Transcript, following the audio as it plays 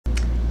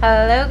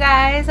Hello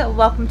guys,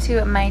 welcome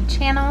to my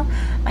channel.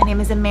 My name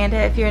is Amanda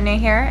if you're new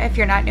here. If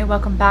you're not new,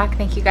 welcome back.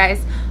 Thank you guys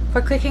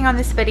for clicking on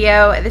this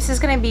video. This is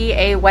going to be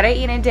a what I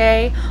eat in a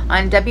day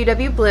on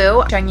WW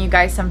Blue, showing you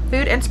guys some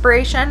food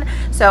inspiration.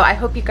 So I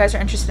hope you guys are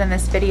interested in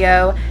this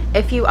video.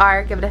 If you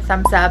are, give it a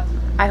thumbs up.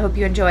 I hope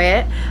you enjoy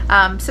it.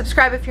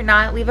 Subscribe if you're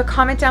not, leave a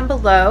comment down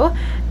below,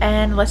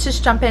 and let's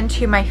just jump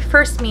into my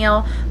first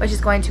meal, which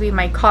is going to be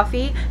my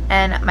coffee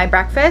and my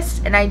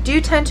breakfast. And I do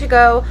tend to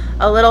go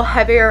a little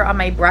heavier on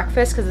my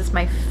breakfast because it's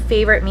my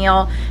favorite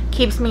meal,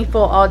 keeps me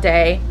full all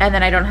day, and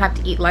then I don't have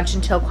to eat lunch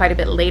until quite a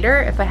bit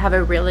later if I have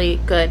a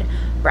really good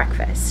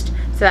breakfast.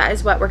 So that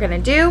is what we're gonna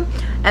do.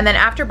 And then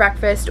after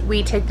breakfast,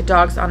 we take the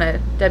dogs on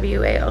a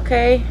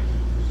WALK.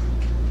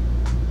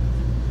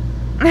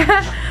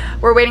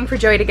 We're waiting for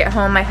Joey to get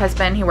home, my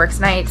husband. He works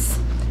nights.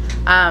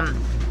 And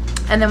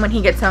then when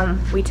he gets home,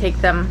 we take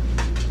them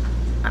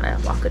on a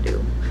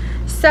walkadoo.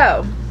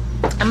 So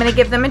I'm gonna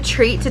give them a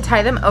treat to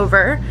tie them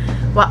over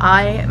while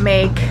I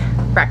make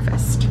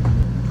breakfast.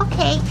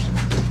 Okay,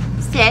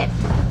 sit.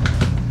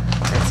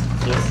 Let's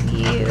give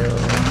you...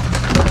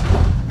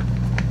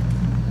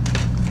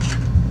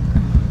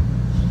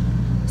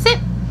 Sit.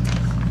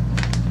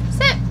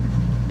 Sit.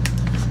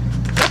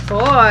 Good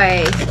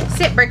boy.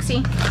 Sit,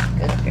 Brixie.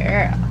 Good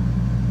girl.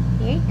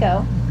 Here you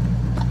go.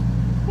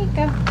 Here you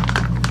go.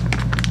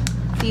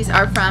 These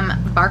are from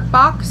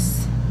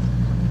BarkBox.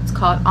 It's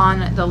called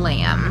On the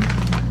Lamb.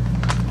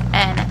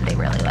 And they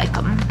really like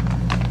them.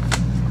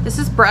 This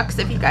is Brooks,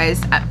 if you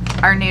guys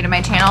are new to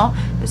my channel.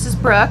 This is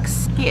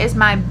Brooks. He is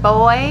my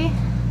boy.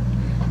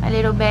 My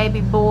little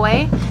baby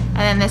boy. And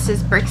then this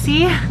is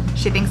Brixie.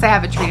 She thinks I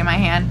have a treat in my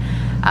hand.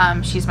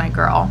 She's my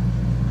girl.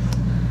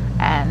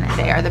 And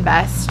they are the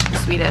best,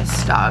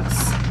 sweetest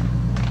dogs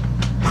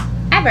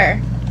ever.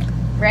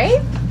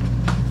 Right?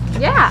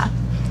 Yeah.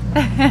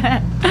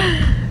 I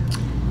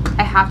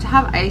have to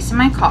have ice in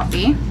my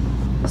coffee,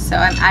 so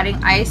I'm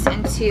adding ice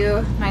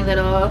into my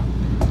little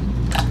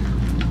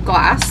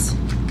glass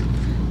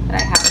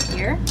that I have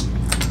here.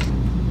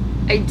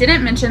 I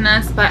didn't mention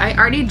this, but I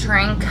already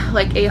drank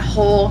like a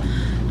whole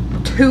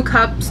 2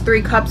 cups,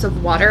 3 cups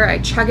of water. I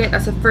chug it.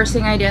 That's the first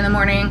thing I do in the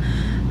morning.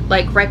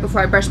 Like right before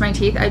I brush my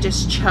teeth, I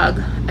just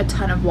chug a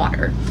ton of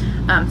water.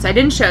 So I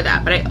didn't show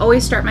that, but I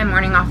always start my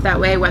morning off that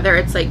way, whether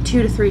it's like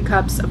 2 to 3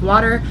 cups of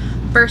water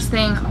first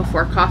thing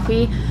before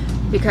coffee,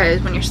 because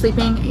when you're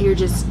sleeping, you're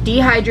just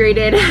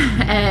dehydrated,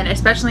 and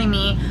especially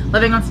me,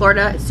 living in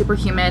Florida, it's super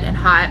humid and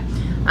hot.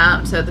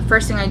 So the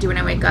first thing I do when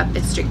I wake up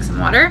is drink some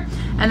water.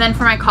 And then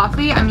for my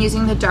coffee, I'm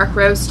using the dark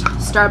roast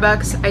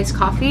Starbucks iced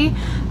coffee.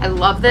 I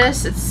love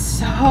this. It's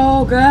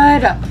so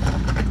good.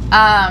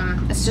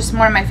 It's just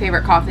one of my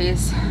favorite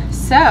coffees.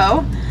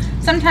 So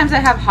sometimes I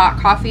have hot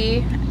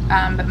coffee,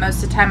 but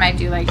most of the time I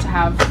do like to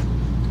have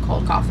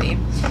cold coffee.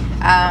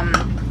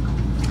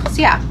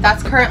 So yeah,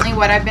 that's currently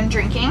what I've been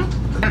drinking.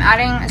 I'm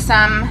adding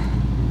some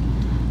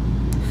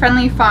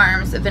Friendly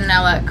Farms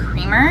vanilla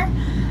creamer.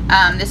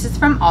 This is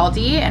from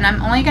Aldi, and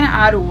I'm only gonna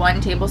add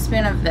 1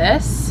 tablespoon of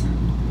this.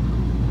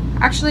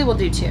 Actually, we'll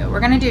do 2. We're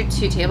gonna do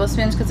 2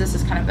 tablespoons because this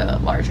is kind of a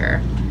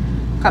larger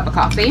cup of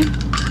coffee.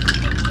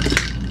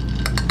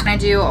 And I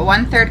do a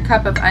 1/3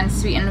 cup of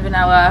unsweetened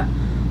vanilla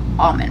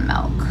almond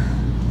milk.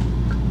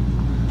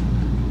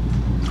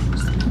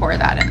 Just pour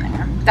that in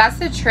there. That's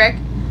the trick,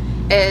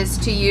 is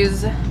to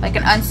use like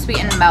an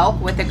unsweetened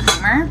milk with a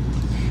creamer.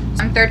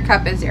 1/3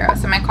 cup is 0.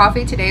 So my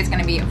coffee today is going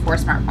to be 4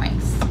 smart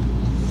points.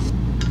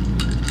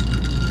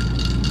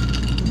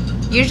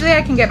 Usually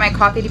I can get my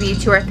coffee to be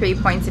 2 or 3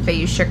 points if I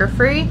use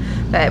sugar-free,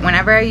 but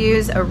whenever I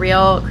use a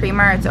real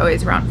creamer, it's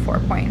always around 4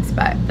 points,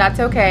 but that's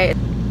okay.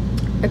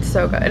 It's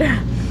so good.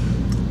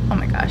 Oh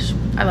my gosh,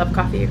 I love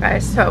coffee, you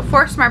guys. So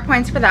 4 smart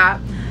points for that.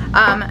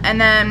 And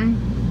then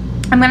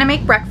I'm gonna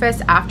make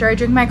breakfast after I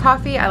drink my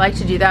coffee. I like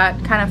to do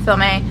that, kind of fill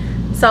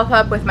myself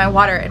up with my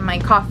water and my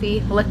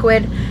coffee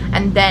liquid,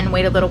 and then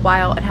wait a little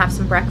while and have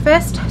some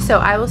breakfast. So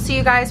I will see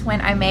you guys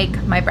when I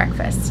make my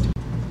breakfast.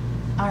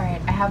 All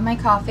right, I have my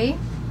coffee.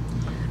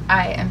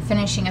 I am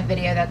finishing a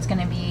video that's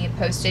gonna be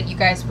posted. You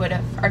guys would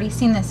have already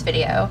seen this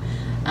video.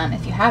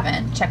 If you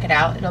haven't, check it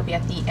out. It'll be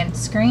at the end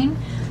screen.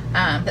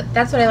 But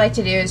that's what I like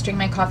to do, is drink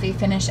my coffee,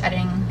 finish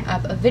editing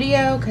up a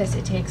video, because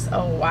it takes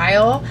a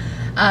while.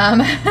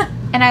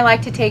 And I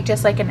like to take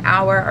just like an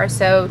hour or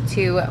so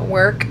to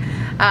work.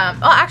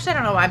 Well, actually, I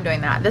don't know why I'm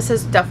doing that. This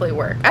is definitely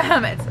work.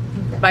 It's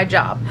my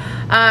job.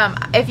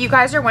 If you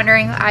guys are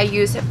wondering, I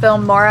use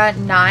Filmora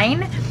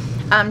 9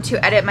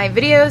 to edit my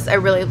videos. I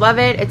really love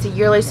it. It's a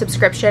yearly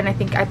subscription. I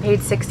think I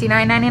paid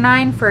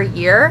 $69.99 for a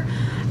year.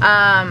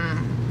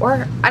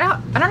 Or I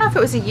don't know if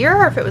it was a year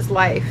or if it was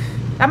life.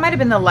 That might have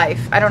been the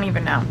life. I don't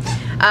even know.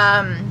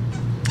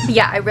 But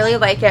yeah, I really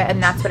like it,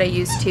 and that's what I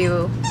use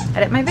to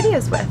edit my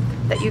videos with,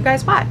 that you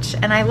guys watch,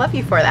 and I love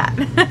you for that.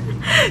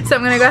 So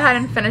I'm gonna go ahead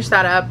and finish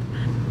that up,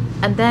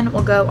 and then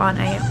we'll go on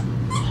a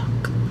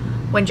walk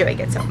when Joey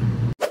gets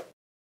home.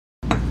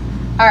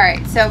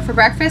 Alright, so for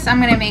breakfast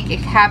I'm gonna make a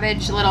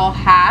cabbage little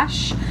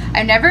hash.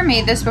 I've never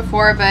made this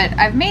before, but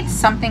I've made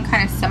something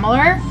kind of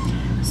similar.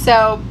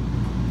 So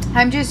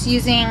I'm just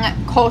using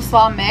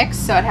coleslaw mix,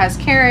 so it has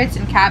carrots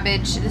and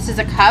cabbage. This is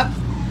a cup.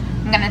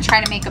 I'm gonna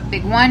try to make a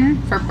big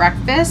one for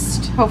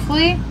breakfast,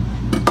 hopefully.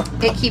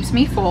 It keeps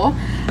me full.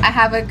 I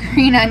have a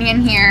green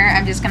onion here.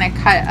 I'm just gonna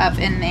cut up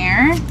in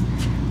there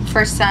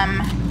for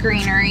some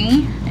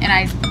greenery, and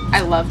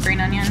I love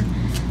green onion,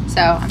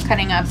 so I'm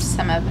cutting up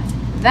some of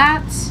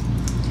that.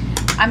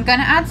 I'm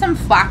gonna add some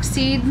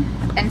flaxseed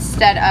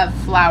instead of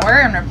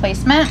flour in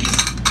replacement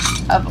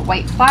of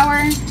white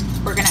flour.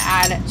 We're gonna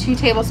add 2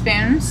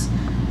 tablespoons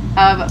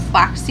of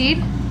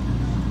flaxseed.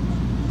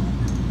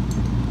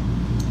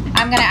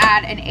 I'm gonna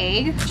add an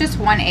egg, just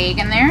 1 egg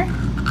in there.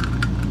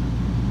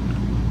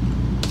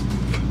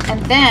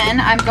 And then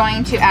I'm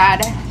going to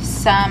add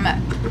some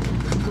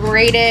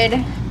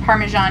grated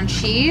Parmesan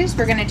cheese.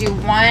 We're gonna do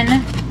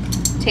 1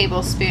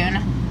 tablespoon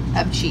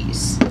of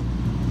cheese.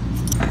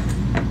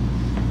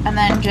 And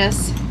then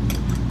just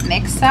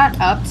mix that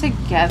up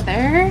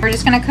together. We're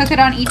just gonna cook it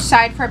on each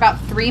side for about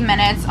 3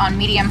 minutes on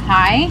medium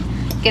high.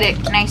 Get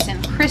it nice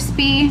and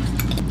crispy.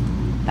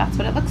 That's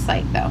what it looks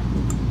like though.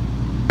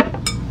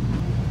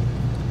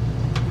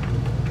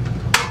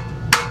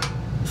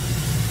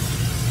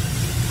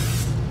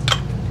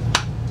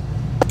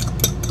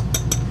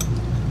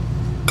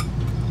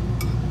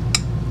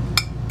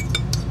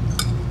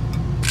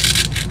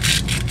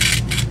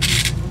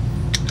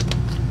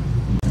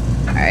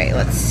 Alright,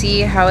 let's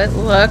see how it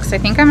looks. I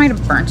think I might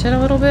have burnt it a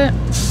little bit.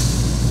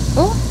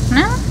 Oh,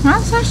 no,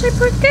 that's actually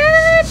pretty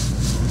good.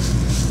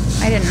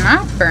 I did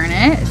not burn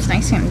it. It's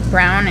nice and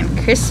brown and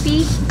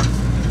crispy.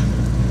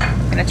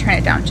 I'm gonna turn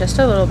it down just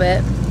a little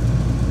bit.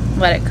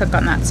 Let it cook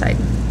on that side.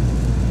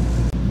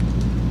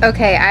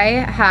 Okay,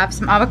 I have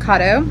some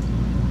avocado.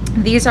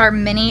 These are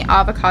mini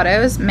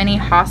avocados, mini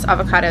Haas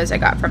avocados I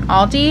got from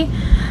Aldi.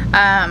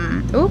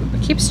 Oh,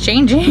 it keeps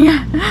changing.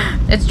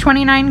 It's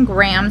 29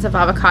 grams of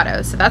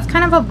avocado, so that's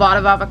kind of a lot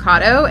of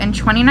avocado, and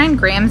 29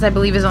 grams I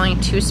believe is only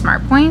 2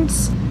 smart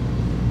points.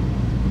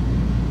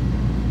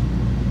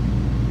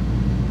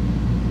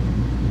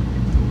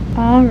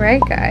 All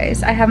right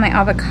guys, I have my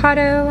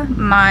avocado,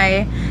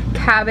 my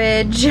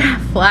cabbage,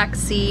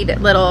 flaxseed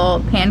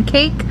little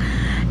pancake,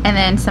 and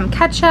then some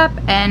ketchup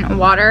and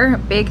water, a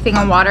big thing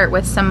of water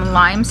with some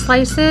lime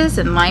slices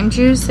and lime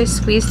juice I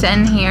squeezed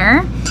in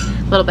here,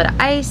 a little bit of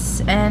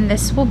ice, and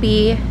this will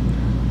be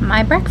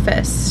my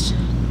breakfast.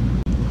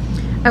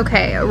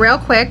 Okay, real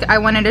quick, I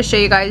wanted to show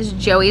you guys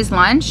Joey's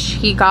lunch.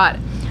 He got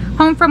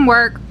home from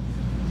work,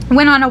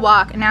 went on a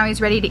walk, and now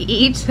he's ready to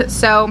eat.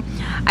 So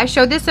I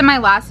showed this in my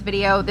last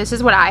video. This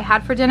is what I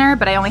had for dinner,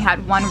 but I only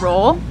had 1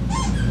 roll.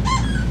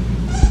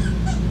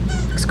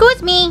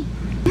 Excuse me.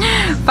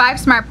 5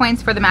 smart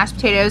points for the mashed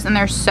potatoes, and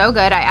they're so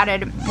good. I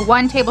added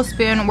 1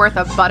 tablespoon worth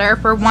of butter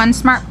for 1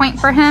 smart point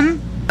for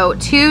him. So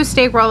 2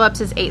 steak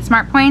roll-ups is 8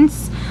 smart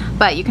points,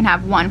 but you can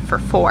have 1 for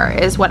 4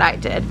 is what I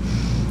did.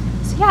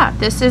 So yeah,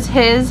 this is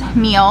his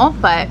meal,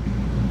 but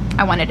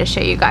I wanted to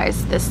show you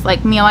guys this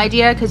like meal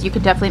idea because you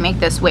could definitely make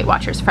this Weight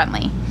Watchers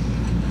friendly.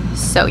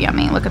 So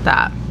yummy, look at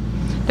that.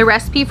 The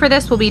recipe for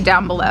this will be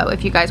down below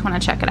if you guys want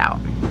to check it out.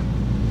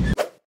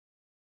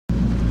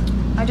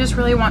 I just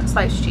really want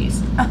sliced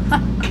cheese.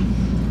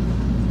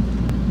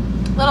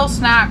 Little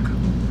snack.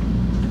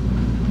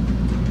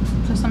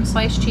 So some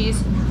sliced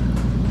cheese.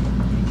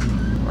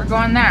 We're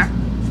going there.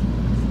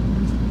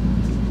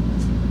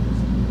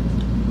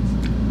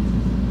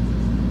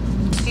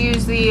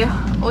 Use the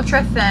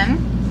ultra thin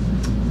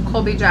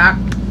Colby Jack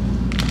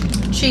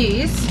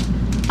cheese.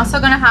 Also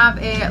gonna have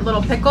a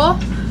little pickle.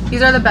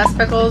 These are the best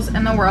pickles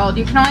in the world.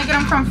 You can only get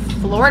them from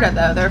Florida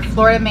though. They're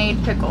Florida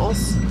made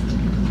pickles.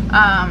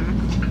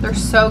 They're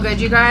so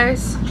good, you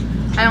guys.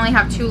 I only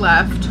have 2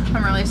 left.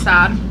 I'm really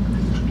sad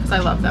because I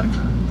love them.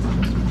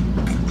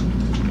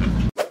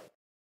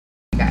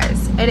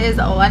 Guys, it is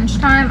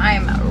lunchtime.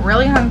 I'm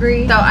really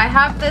hungry. So I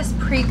have this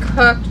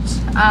pre-cooked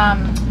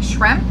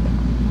shrimp.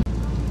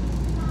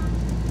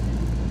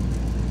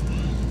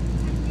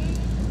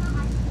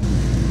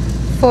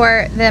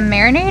 For the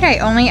marinade, I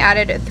only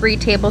added 3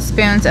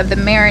 tablespoons of the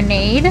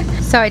marinade.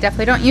 So I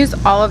definitely don't use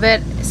all of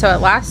it, so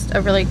it lasts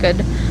a really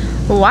good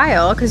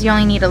while because you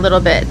only need a little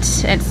bit.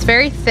 It's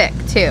very thick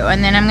too.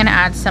 And then I'm gonna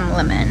add some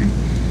lemon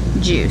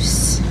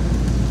juice.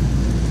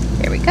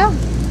 There we go.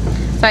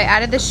 So I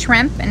added the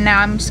shrimp, and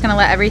now I'm just gonna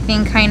let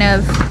everything kind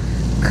of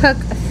cook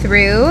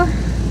through,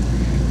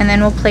 and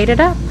then we'll plate it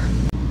up.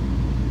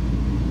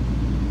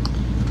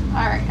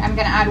 All right, I'm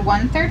gonna add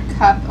 1/3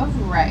 cup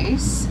of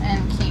rice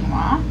and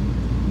quinoa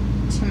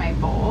to my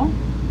bowl,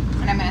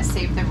 and I'm gonna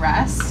save the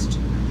rest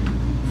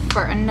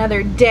for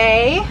another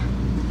day.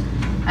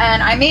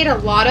 And I made a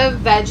lot of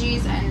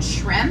veggies and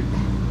shrimp,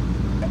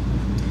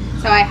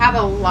 so I have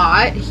a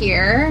lot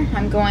here.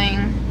 I'm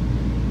going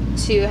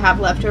to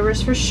have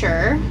leftovers for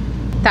sure.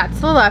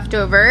 That's the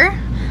leftover.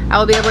 I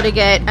will be able to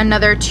get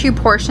another 2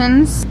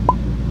 portions,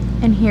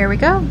 and here we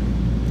go.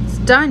 It's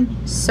done.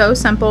 So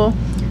simple,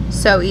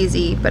 so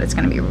easy, but it's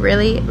gonna be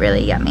really,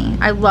 really yummy.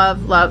 I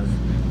love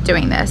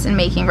doing this and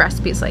making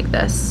recipes like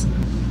this.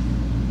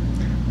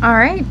 All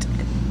right,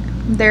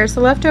 there's the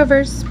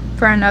leftovers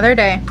for another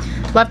day.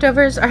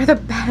 Leftovers are the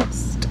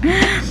best.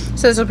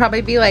 So this will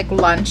probably be like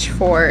lunch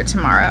for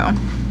tomorrow.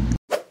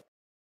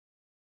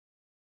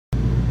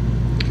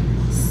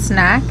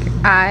 Snack,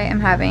 I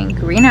am having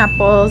green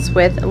apples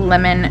with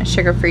lemon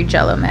sugar-free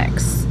jello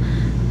mix.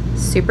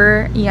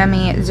 Super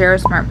yummy, 0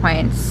 smart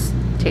points.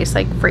 Tastes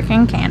like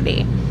freaking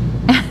candy.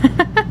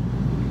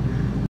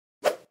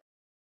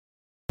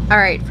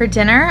 Alright, for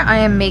dinner I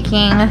am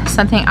making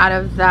something out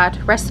of that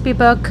recipe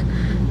book.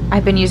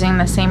 I've been using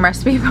the same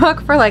recipe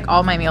book for like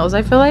all my meals,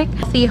 I feel like.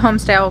 The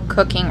Homestyle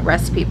Cooking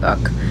Recipe Book.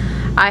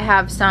 I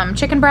have some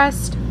chicken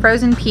breast,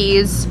 frozen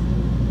peas,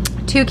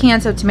 2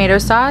 cans of tomato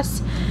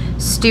sauce,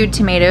 stewed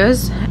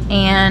tomatoes,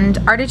 and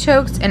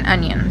artichokes and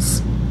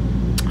onions.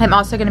 I'm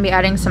also going to be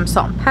adding some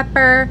salt and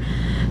pepper,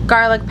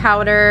 garlic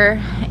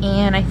powder,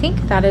 and I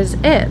think that is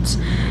it.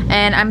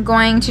 And I'm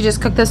going to just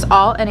cook this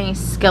all in a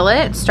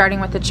skillet,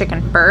 starting with the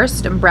chicken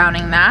first and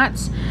browning that,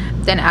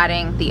 then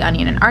adding the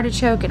onion and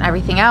artichoke and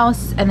everything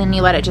else, and then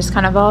you let it just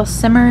kind of all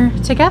simmer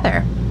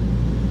together.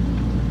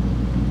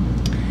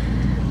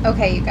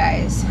 Okay, you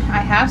guys, I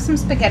have some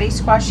spaghetti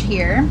squash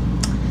here.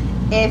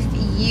 If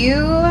you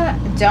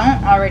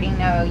don't already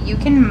know, you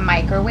can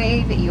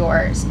microwave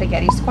your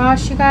spaghetti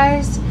squash, you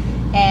guys,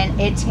 and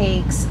it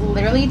takes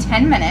literally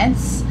 10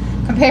 minutes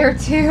compared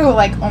to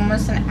like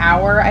almost an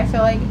hour I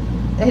feel like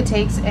it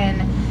takes in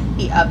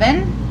the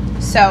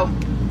oven. So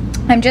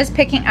I'm just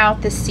picking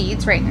out the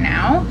seeds right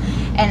now,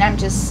 and I'm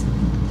just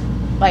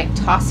like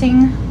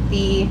tossing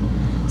the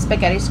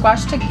spaghetti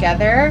squash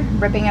together,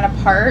 ripping it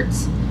apart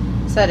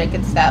so that it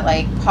gets that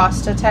like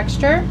pasta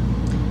texture.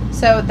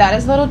 So that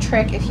is a little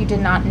trick. If you did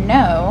not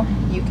know,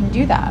 you can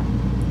do that.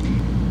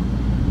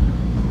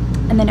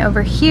 And then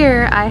over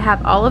here I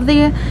have all of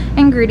the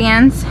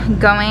ingredients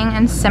going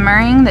and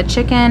simmering: the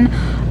chicken,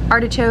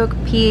 artichoke,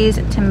 peas,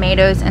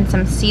 tomatoes, and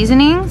some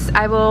seasonings.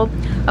 I will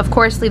of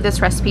course leave this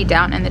recipe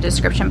down in the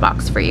description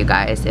box for you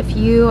guys if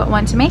you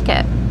want to make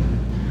it.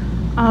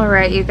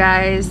 Alright, you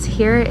guys,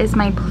 here is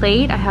my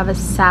plate. I have a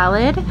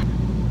salad,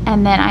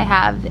 and then I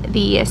have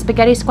the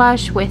spaghetti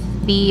squash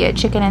with the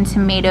chicken and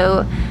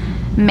tomato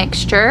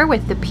mixture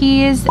with the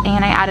peas,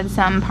 and I added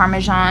some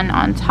Parmesan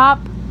on top.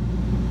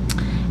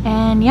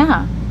 And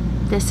yeah,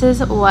 this is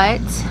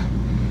what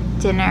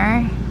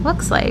dinner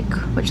looks like,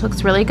 which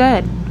looks really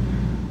good.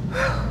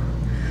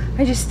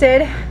 I just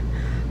did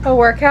a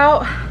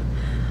workout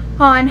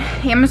on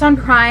Amazon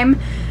Prime.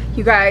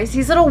 You guys,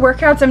 these little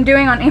workouts I'm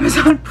doing on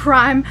Amazon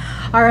Prime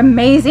are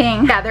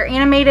amazing. Yeah, they're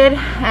animated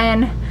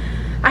and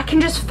I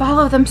can just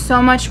follow them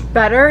so much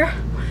better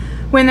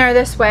when they're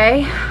this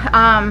way.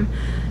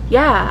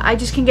 Yeah, I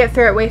just can get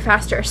through it way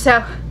faster.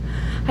 So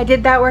I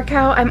did that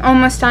workout. I'm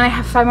almost done. I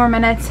have 5 more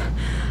minutes.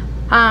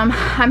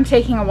 I'm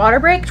taking a water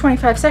break,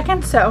 25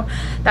 seconds, so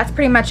that's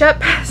pretty much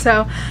up.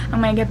 So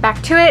I'm gonna get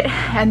back to it,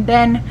 and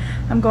then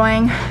I'm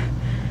going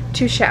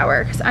to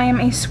shower because I am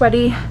a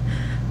sweaty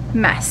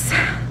mess,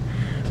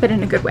 but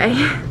in a good way.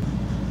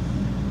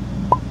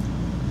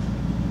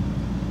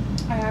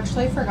 I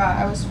actually forgot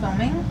I was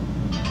filming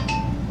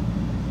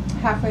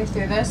halfway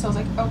through this. I was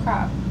like, oh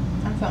crap,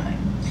 I'm filming.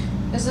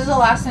 This is the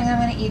last thing I'm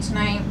gonna eat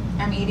tonight.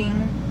 I'm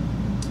eating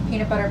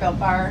peanut butter Built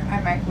Bar. I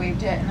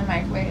microwaved it in the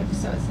microwave,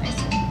 so it's nice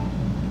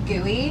and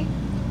gooey.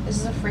 This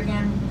is a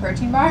freaking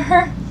protein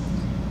bar.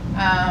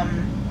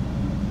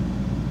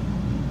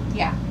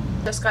 Yeah,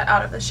 just got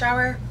out of the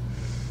shower.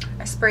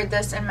 I sprayed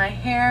this in my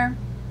hair.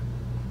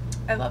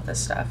 I love this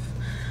stuff.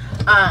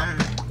 Oh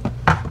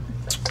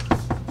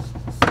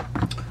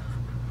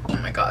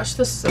my gosh,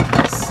 this is so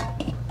nice.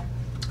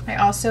 I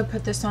also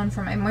put this on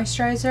for my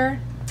moisturizer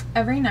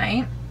every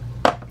night,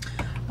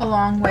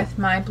 along with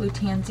my Blue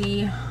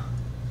Tansy,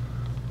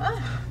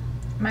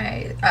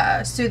 my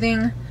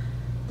soothing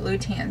Blue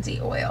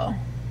Tansy oil.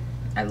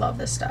 I love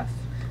this stuff.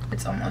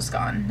 It's almost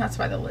gone. That's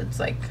why the lid's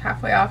like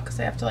halfway off, because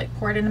I have to like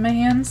pour it into my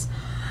hands.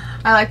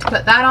 I like to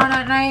put that on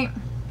at night.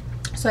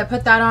 So I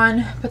put that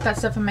on, put that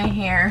stuff in my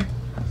hair,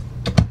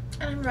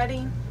 and I'm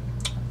ready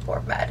for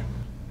bed.